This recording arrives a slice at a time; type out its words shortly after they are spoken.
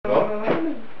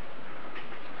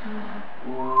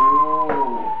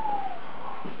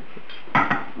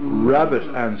rabbit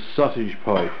and sausage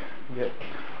pie. Yep.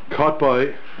 Caught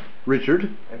by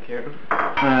Richard And Kieran.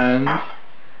 and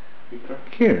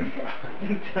Kieran.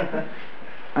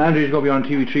 Andrew's going to be on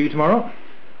TV3 tomorrow.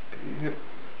 Yep.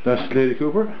 That's Lady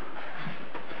Cooper,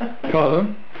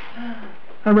 Colin,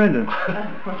 and Brendan.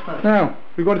 Now,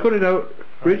 we're going to cut it out,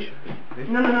 Rich.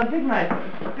 No, big knife.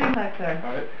 Big knife there.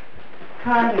 Alright.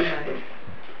 Carving knife.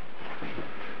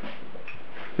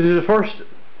 This is the first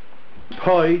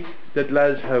pie that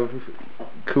lads have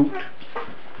cooked.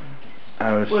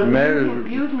 And it Well, smells...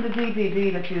 using the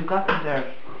DVD that you got in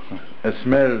there. It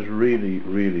smells really,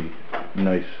 really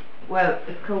nice. Well,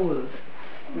 it's cold,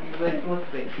 which is where it's supposed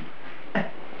to be.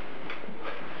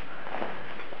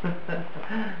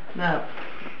 Now,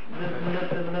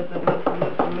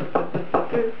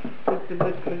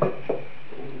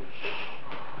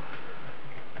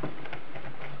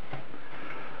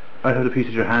 I have the piece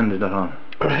of your hand is not on.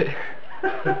 Right.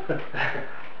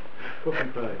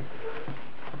 Fucking fry.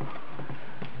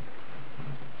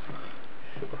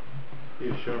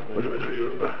 You sharp.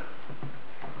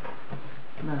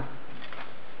 no.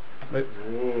 Right.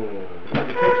 Whoa. Look at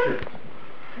the texture.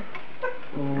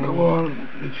 Come on.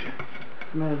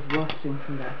 Smells rusting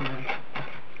from that now.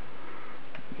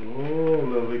 Oh,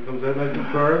 lovely. Comes out nice and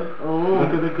firm. Oh.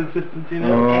 Look at the consistency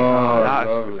now.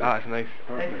 Oh, That's nice.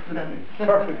 Excellent.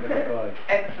 Perfect little pie.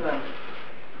 Excellent.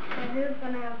 So who's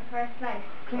going to have the first slice?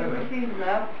 Clean the seams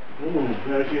now. Ooh,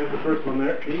 now she has the first one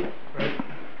there, Keith. Right.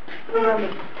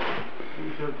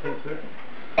 You should taste there.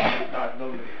 That's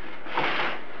lovely.